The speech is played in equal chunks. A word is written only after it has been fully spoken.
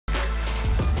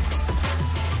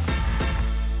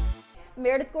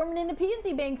Meredith Gorman in the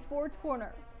PNC Bank Sports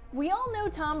Corner. We all know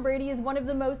Tom Brady is one of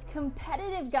the most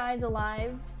competitive guys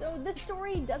alive, so this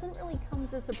story doesn't really come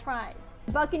as a surprise.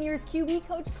 Buccaneers QB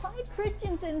coach Clyde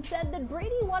Christensen said that Brady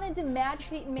wanted to match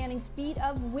Peyton Manning's feat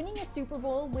of winning a Super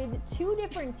Bowl with two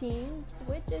different teams,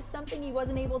 which is something he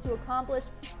wasn't able to accomplish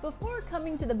before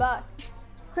coming to the Bucs.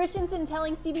 Christensen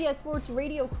telling CBS Sports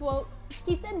Radio, quote,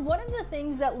 he said one of the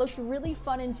things that looked really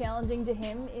fun and challenging to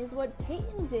him is what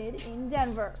Peyton did in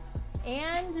Denver.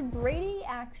 And Brady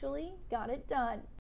actually got it done.